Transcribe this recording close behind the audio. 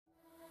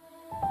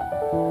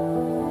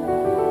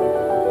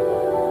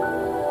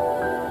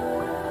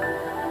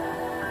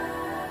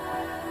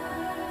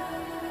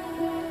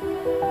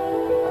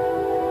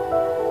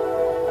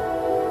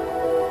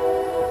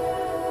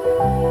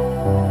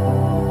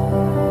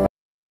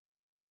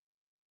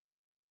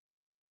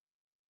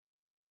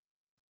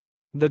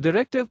The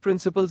Directive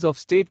Principles of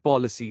State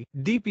Policy,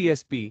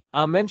 DPSP,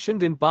 are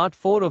mentioned in Part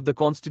 4 of the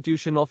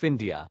Constitution of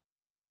India.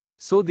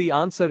 So the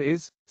answer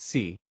is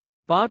C.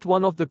 Part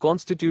 1 of the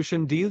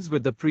Constitution deals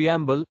with the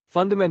preamble,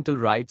 fundamental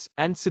rights,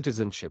 and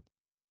citizenship.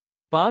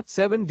 Part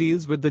 7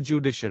 deals with the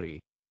judiciary.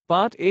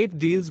 Part 8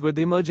 deals with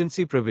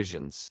emergency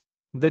provisions.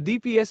 The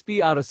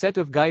DPSP are a set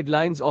of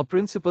guidelines or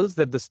principles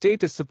that the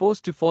state is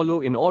supposed to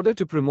follow in order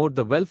to promote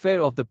the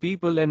welfare of the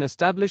people and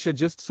establish a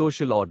just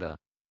social order.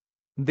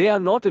 They are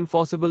not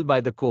enforceable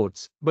by the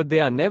courts, but they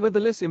are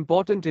nevertheless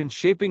important in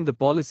shaping the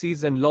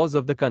policies and laws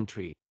of the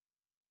country.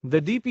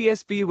 The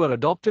DPSP were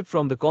adopted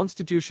from the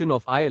Constitution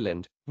of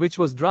Ireland, which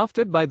was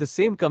drafted by the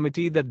same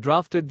committee that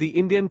drafted the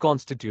Indian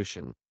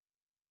Constitution.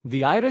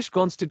 The Irish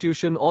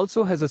Constitution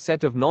also has a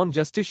set of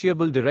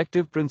non-justiciable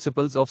directive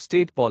principles of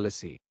state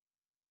policy.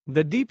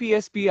 The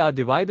DPSP are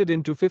divided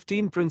into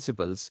 15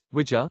 principles,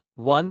 which are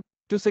 1.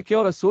 To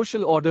secure a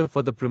social order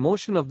for the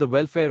promotion of the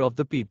welfare of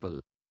the people.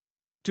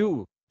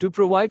 2. To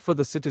provide for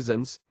the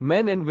citizens,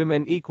 men and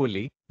women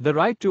equally, the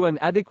right to an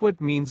adequate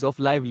means of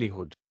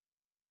livelihood.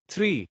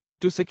 3.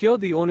 To secure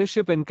the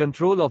ownership and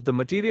control of the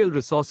material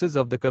resources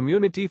of the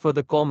community for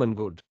the common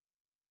good.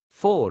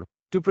 4.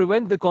 To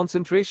prevent the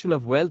concentration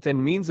of wealth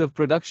and means of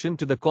production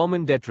to the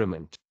common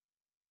detriment.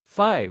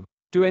 5.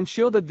 To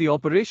ensure that the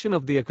operation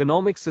of the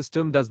economic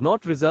system does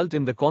not result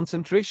in the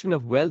concentration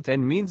of wealth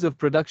and means of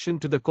production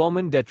to the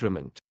common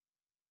detriment.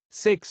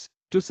 6.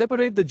 To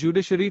separate the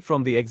judiciary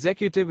from the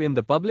executive in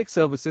the public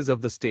services of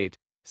the state.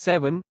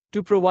 7.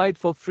 To provide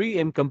for free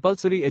and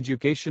compulsory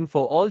education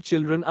for all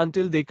children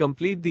until they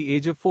complete the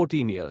age of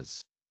 14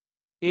 years.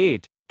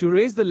 8. To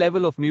raise the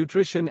level of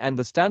nutrition and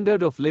the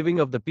standard of living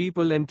of the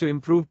people and to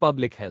improve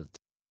public health.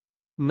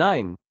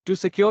 9. To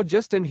secure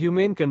just and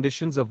humane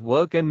conditions of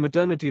work and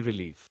maternity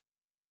relief.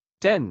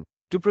 10.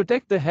 To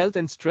protect the health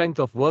and strength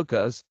of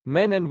workers,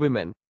 men and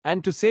women,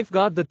 and to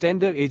safeguard the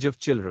tender age of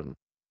children.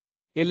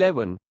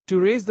 11. To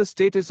raise the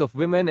status of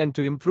women and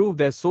to improve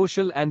their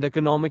social and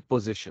economic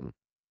position.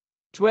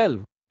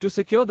 12. To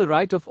secure the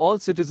right of all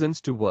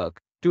citizens to work,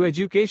 to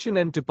education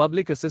and to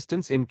public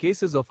assistance in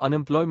cases of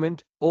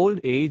unemployment, old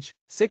age,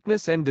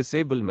 sickness and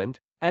disablement,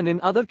 and in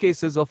other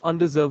cases of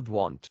undeserved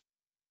want.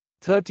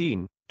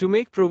 13. To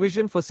make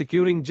provision for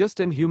securing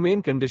just and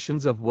humane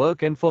conditions of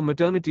work and for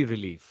maternity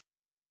relief.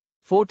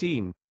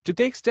 14. To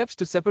take steps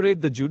to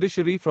separate the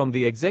judiciary from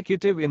the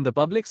executive in the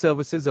public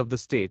services of the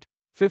state.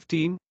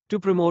 15. To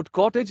promote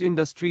cottage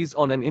industries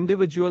on an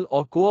individual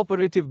or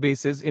cooperative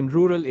basis in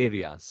rural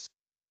areas.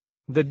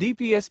 The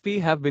DPSP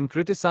have been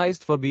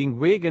criticized for being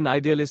vague and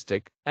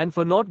idealistic, and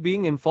for not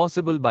being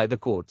enforceable by the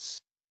courts.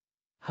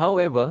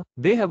 However,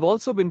 they have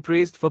also been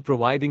praised for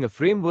providing a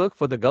framework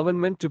for the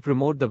government to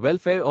promote the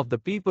welfare of the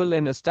people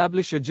and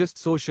establish a just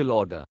social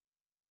order.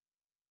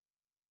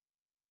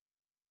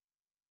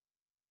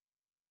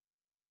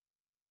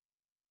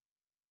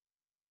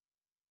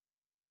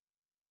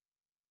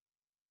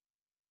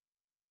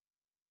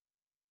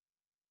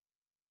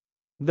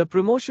 The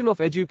promotion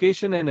of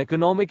education and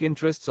economic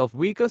interests of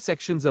weaker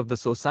sections of the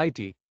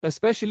society,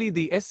 especially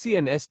the SC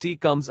and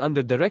ST, comes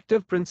under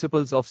Directive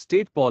Principles of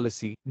State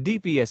Policy,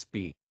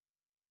 DPSP.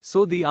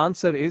 So the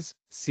answer is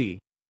C.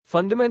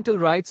 Fundamental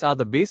rights are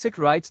the basic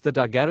rights that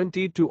are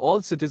guaranteed to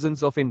all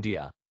citizens of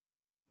India.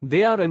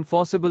 They are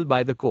enforceable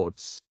by the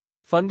courts.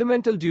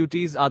 Fundamental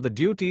duties are the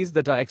duties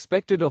that are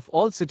expected of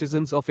all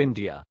citizens of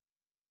India.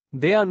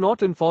 They are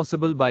not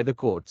enforceable by the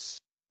courts.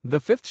 The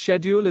fifth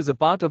schedule is a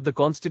part of the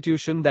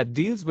Constitution that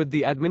deals with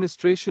the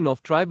administration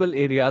of tribal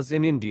areas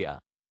in India.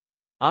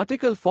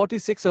 Article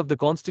 46 of the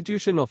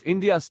Constitution of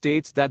India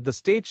states that the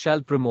state shall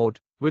promote,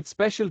 with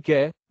special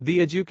care, the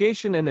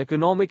education and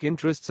economic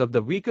interests of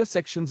the weaker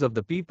sections of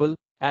the people,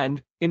 and,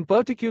 in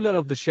particular,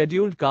 of the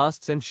scheduled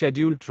castes and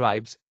scheduled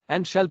tribes,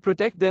 and shall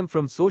protect them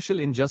from social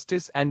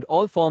injustice and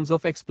all forms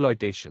of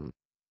exploitation.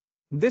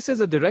 This is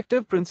a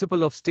directive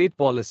principle of state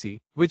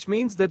policy, which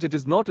means that it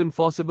is not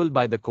enforceable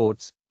by the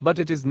courts, but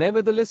it is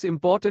nevertheless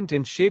important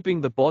in shaping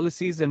the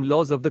policies and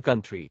laws of the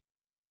country.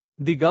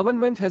 The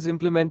government has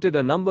implemented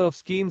a number of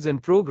schemes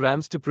and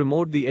programs to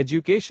promote the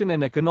education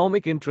and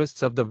economic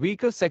interests of the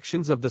weaker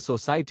sections of the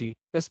society,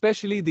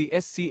 especially the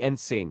SC and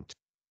St.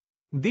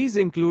 These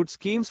include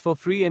schemes for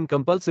free and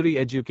compulsory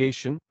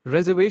education,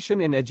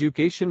 reservation in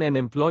education and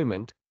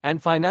employment,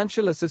 and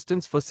financial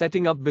assistance for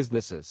setting up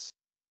businesses.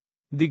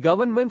 The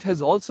government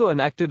has also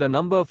enacted a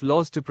number of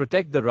laws to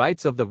protect the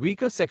rights of the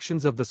weaker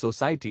sections of the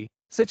society,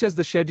 such as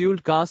the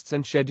Scheduled Castes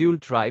and Scheduled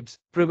Tribes,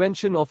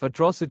 Prevention of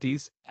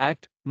Atrocities,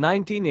 Act,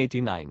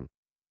 1989.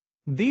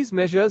 These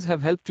measures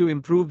have helped to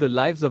improve the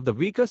lives of the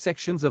weaker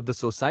sections of the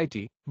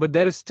society, but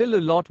there is still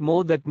a lot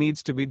more that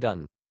needs to be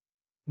done.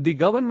 The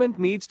government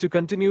needs to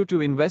continue to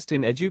invest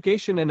in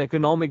education and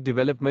economic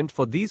development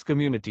for these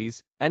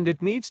communities, and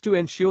it needs to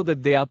ensure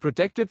that they are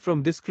protected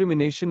from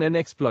discrimination and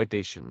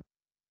exploitation.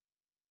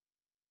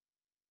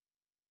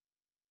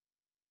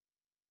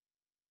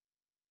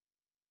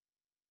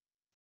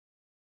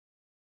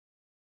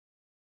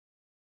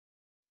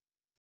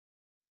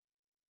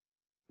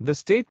 The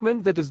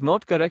statement that is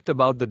not correct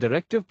about the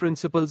directive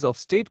principles of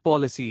state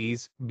policy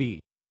is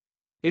B.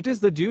 It is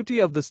the duty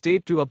of the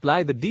state to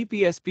apply the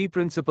DPSP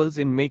principles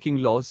in making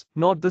laws,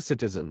 not the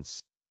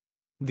citizens.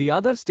 The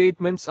other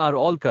statements are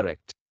all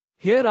correct.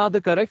 Here are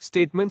the correct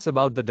statements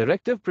about the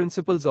directive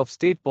principles of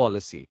state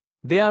policy.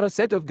 They are a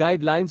set of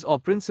guidelines or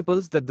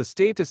principles that the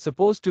state is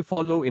supposed to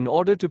follow in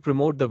order to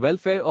promote the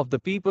welfare of the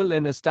people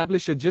and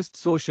establish a just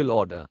social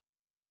order.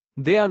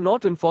 They are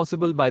not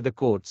enforceable by the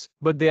courts,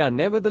 but they are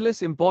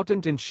nevertheless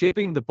important in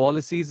shaping the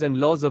policies and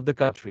laws of the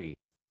country.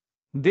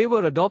 They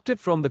were adopted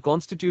from the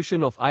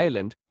Constitution of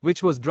Ireland,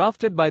 which was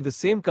drafted by the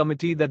same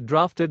committee that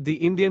drafted the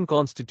Indian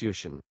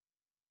Constitution.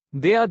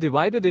 They are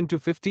divided into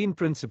 15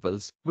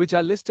 principles, which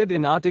are listed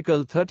in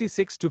Article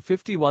 36 to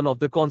 51 of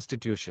the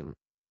Constitution.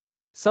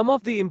 Some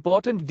of the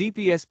important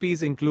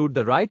DPSPs include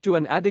the right to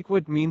an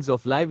adequate means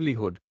of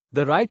livelihood,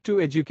 the right to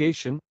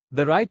education,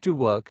 the right to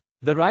work,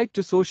 the right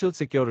to social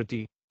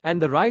security, and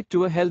the right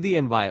to a healthy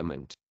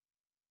environment.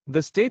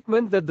 The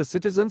statement that the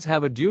citizens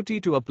have a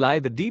duty to apply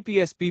the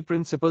DPSP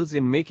principles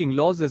in making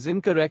laws is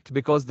incorrect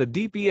because the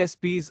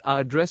DPSPs are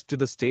addressed to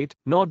the state,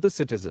 not the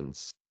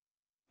citizens.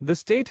 The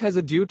state has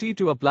a duty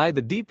to apply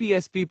the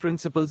DPSP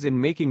principles in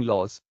making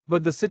laws,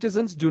 but the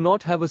citizens do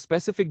not have a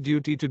specific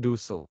duty to do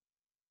so.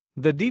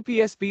 The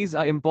DPSPs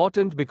are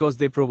important because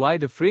they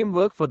provide a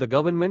framework for the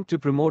government to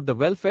promote the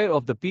welfare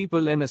of the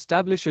people and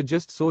establish a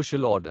just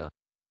social order.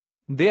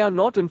 They are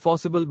not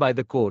enforceable by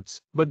the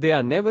courts, but they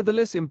are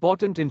nevertheless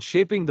important in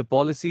shaping the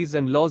policies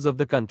and laws of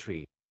the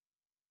country.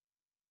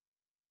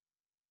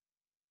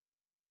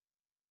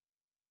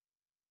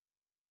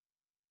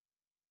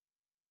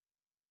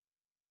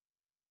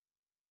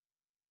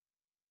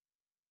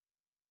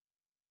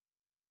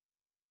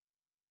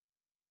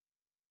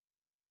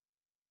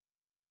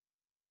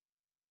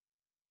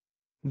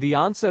 The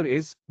answer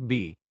is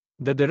B.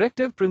 The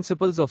directive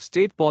principles of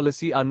state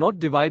policy are not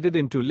divided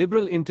into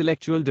liberal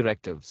intellectual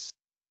directives.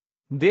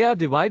 They are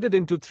divided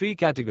into three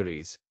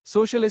categories.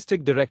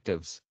 Socialistic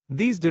directives.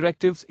 These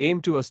directives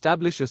aim to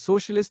establish a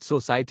socialist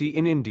society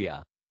in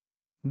India.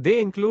 They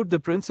include the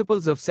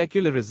principles of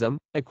secularism,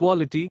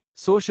 equality,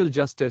 social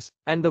justice,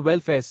 and the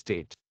welfare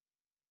state.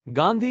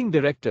 Gandhian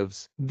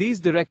directives.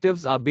 These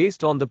directives are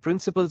based on the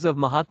principles of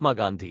Mahatma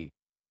Gandhi.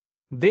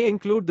 They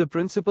include the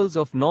principles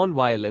of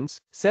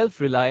non-violence,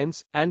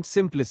 self-reliance, and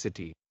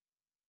simplicity.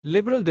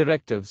 Liberal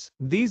directives.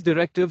 These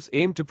directives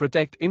aim to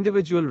protect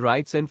individual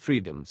rights and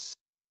freedoms.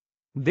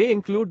 They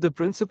include the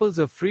principles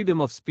of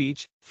freedom of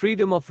speech,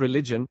 freedom of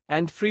religion,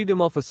 and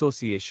freedom of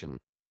association.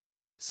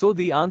 So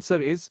the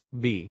answer is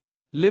B.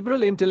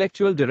 Liberal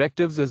intellectual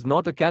directives is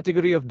not a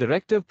category of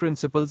directive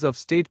principles of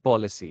state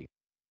policy.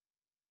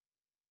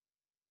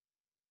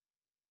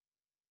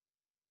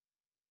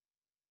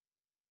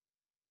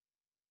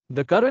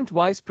 The current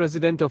Vice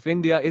President of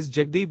India is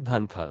Jagdeep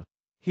Dhankar.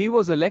 He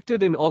was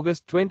elected in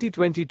August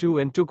 2022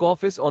 and took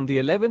office on the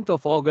 11th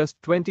of August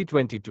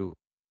 2022.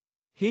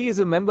 He is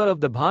a member of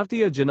the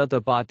Bharatiya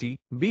Janata Party,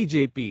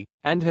 BJP,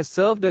 and has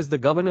served as the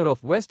Governor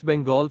of West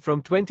Bengal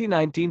from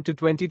 2019 to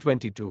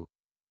 2022.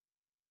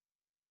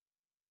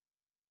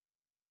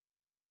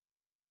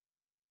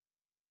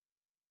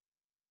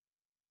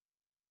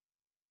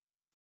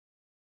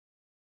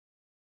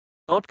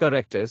 Not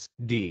correct is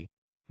D.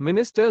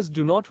 Ministers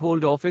do not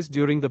hold office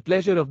during the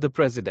pleasure of the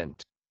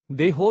President.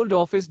 They hold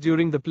office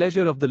during the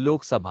pleasure of the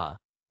Lok Sabha.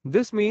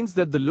 This means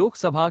that the Lok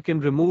Sabha can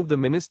remove the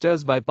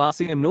ministers by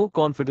passing a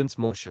no-confidence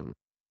motion.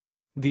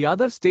 The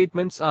other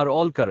statements are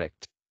all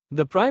correct.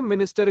 The Prime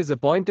Minister is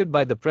appointed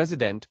by the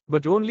President,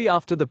 but only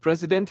after the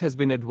President has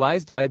been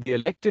advised by the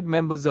elected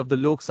members of the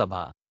Lok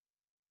Sabha.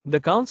 The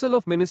Council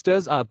of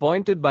Ministers are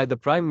appointed by the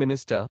Prime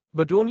Minister,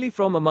 but only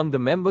from among the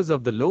members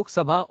of the Lok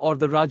Sabha or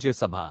the Rajya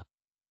Sabha.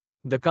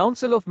 The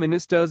Council of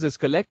Ministers is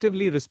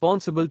collectively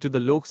responsible to the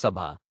Lok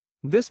Sabha.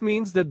 This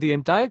means that the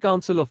entire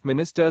Council of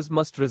Ministers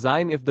must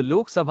resign if the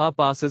Lok Sabha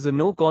passes a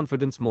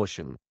no-confidence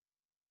motion.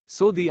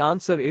 So the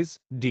answer is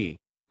D.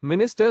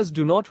 Ministers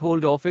do not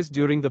hold office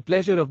during the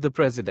pleasure of the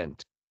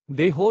President.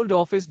 They hold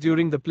office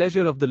during the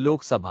pleasure of the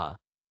Lok Sabha.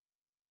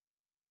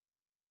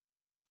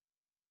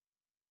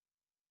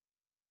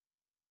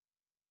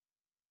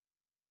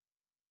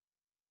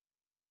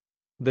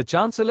 The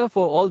Chancellor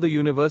for all the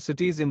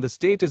universities in the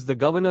state is the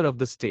Governor of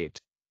the state.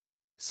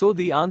 So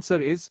the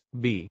answer is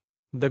B.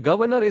 The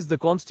Governor is the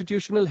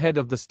constitutional head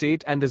of the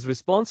state and is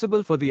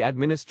responsible for the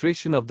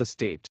administration of the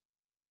state.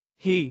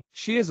 She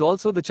is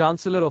also the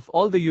Chancellor of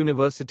all the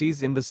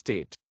universities in the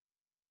state.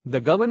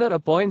 The Governor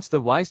appoints the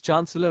Vice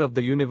Chancellor of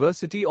the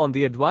university on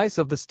the advice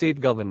of the state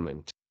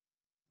government.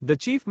 The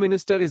Chief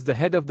Minister is the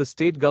head of the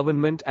state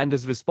government and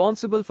is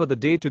responsible for the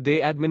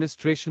day-to-day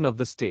administration of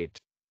the state.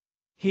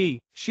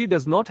 She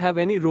does not have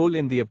any role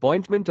in the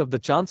appointment of the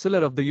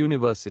Chancellor of the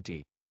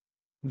university.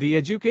 The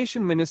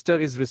Education Minister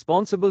is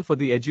responsible for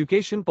the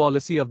education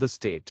policy of the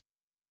state.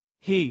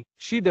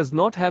 She does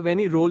not have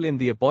any role in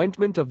the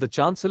appointment of the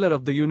Chancellor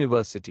of the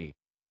university.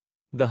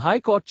 The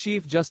High Court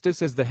Chief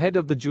Justice is the head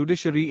of the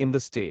judiciary in the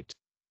state.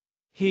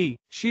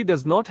 She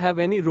does not have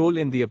any role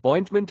in the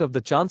appointment of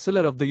the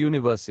Chancellor of the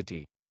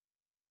university.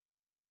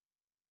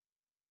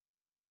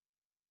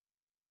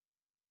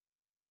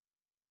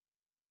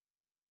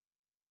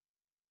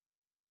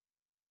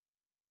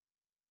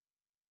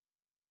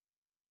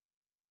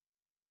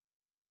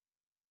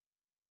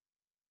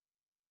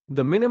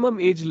 The minimum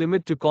age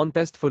limit to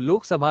contest for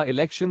Lok Sabha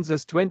elections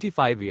is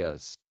 25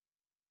 years.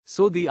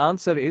 So the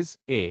answer is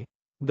A.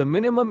 The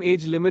minimum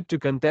age limit to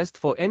contest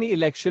for any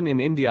election in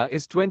India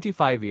is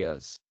 25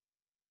 years.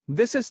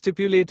 This is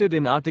stipulated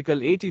in Article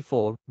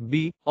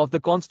 84(b) of the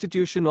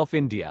Constitution of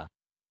India.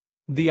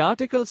 The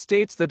article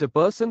states that a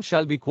person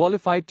shall be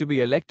qualified to be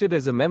elected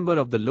as a member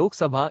of the Lok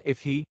Sabha if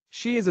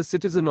she is a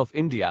citizen of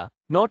India,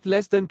 not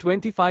less than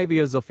 25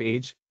 years of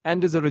age,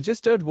 and is a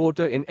registered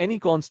voter in any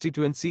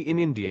constituency in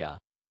India.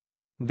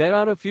 There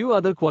are a few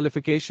other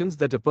qualifications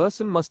that a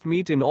person must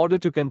meet in order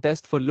to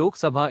contest for Lok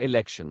Sabha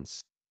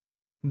elections.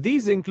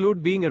 These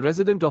include being a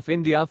resident of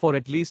India for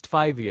at least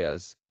 5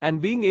 years, and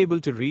being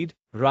able to read,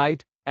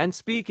 write, and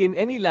speak in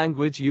any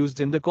language used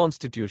in the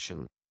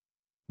Constitution.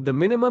 The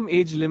minimum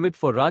age limit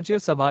for Rajya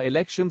Sabha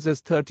elections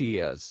is 30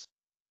 years.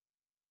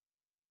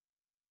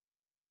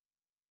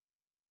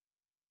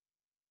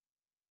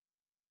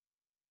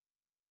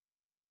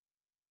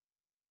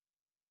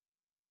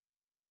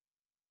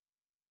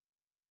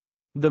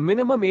 The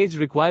minimum age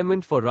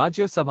requirement for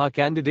Rajya Sabha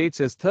candidates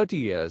is 30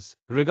 years,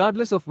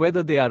 regardless of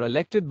whether they are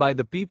elected by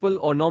the people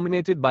or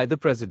nominated by the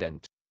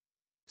President.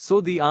 So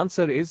the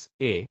answer is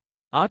A.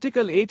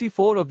 Article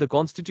 84 of the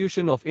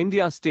Constitution of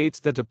India states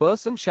that a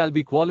person shall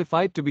be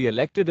qualified to be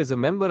elected as a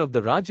member of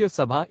the Rajya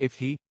Sabha if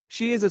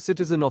she is a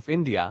citizen of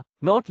India,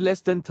 not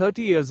less than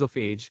 30 years of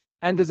age,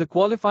 and is a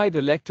qualified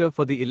elector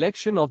for the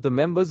election of the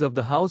members of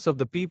the House of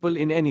the People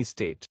in any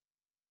state.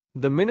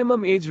 The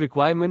minimum age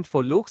requirement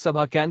for Lok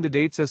Sabha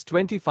candidates is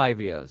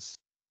 25 years.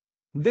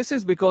 This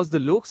is because the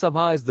Lok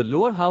Sabha is the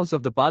lower house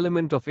of the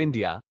Parliament of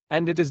India,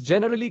 and it is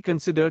generally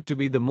considered to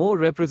be the more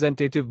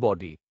representative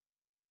body.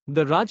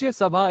 The Rajya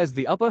Sabha is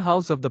the upper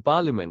house of the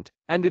Parliament,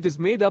 and it is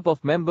made up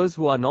of members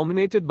who are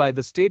nominated by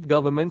the state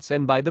governments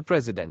and by the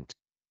President.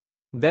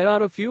 There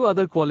are a few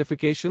other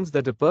qualifications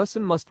that a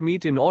person must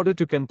meet in order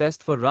to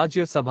contest for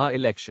Rajya Sabha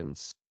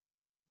elections.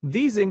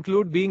 These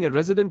include being a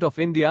resident of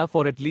India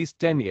for at least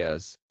 10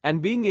 years,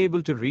 and being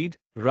able to read,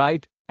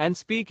 write, and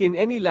speak in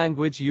any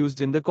language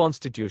used in the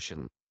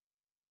Constitution.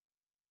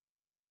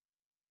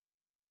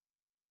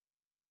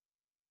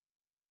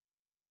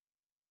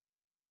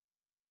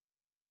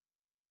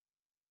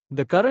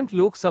 The current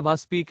Lok Sabha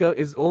Speaker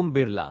is Om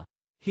Birla.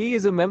 He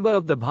is a member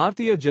of the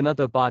Bharatiya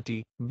Janata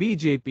Party,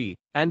 BJP,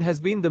 and has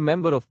been the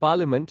Member of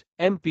Parliament,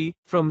 MP,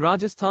 from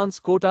Rajasthan's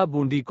Kota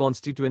Bundi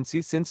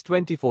constituency since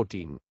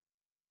 2014.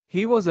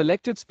 He was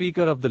elected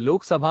Speaker of the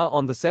Lok Sabha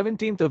on the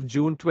 17th of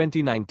June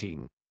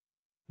 2019.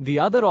 The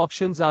other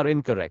options are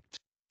incorrect.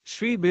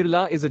 Shri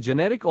Birla is a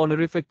generic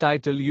honorific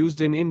title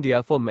used in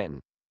India for men.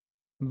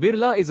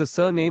 Birla is a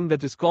surname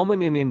that is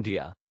common in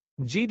India.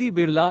 G.D.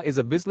 Birla is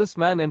a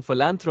businessman and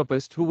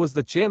philanthropist who was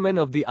the chairman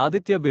of the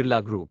Aditya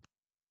Birla Group.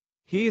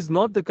 He is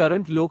not the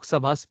current Lok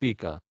Sabha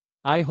Speaker.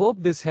 I hope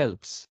this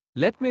helps.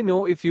 Let me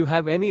know if you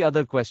have any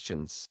other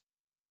questions.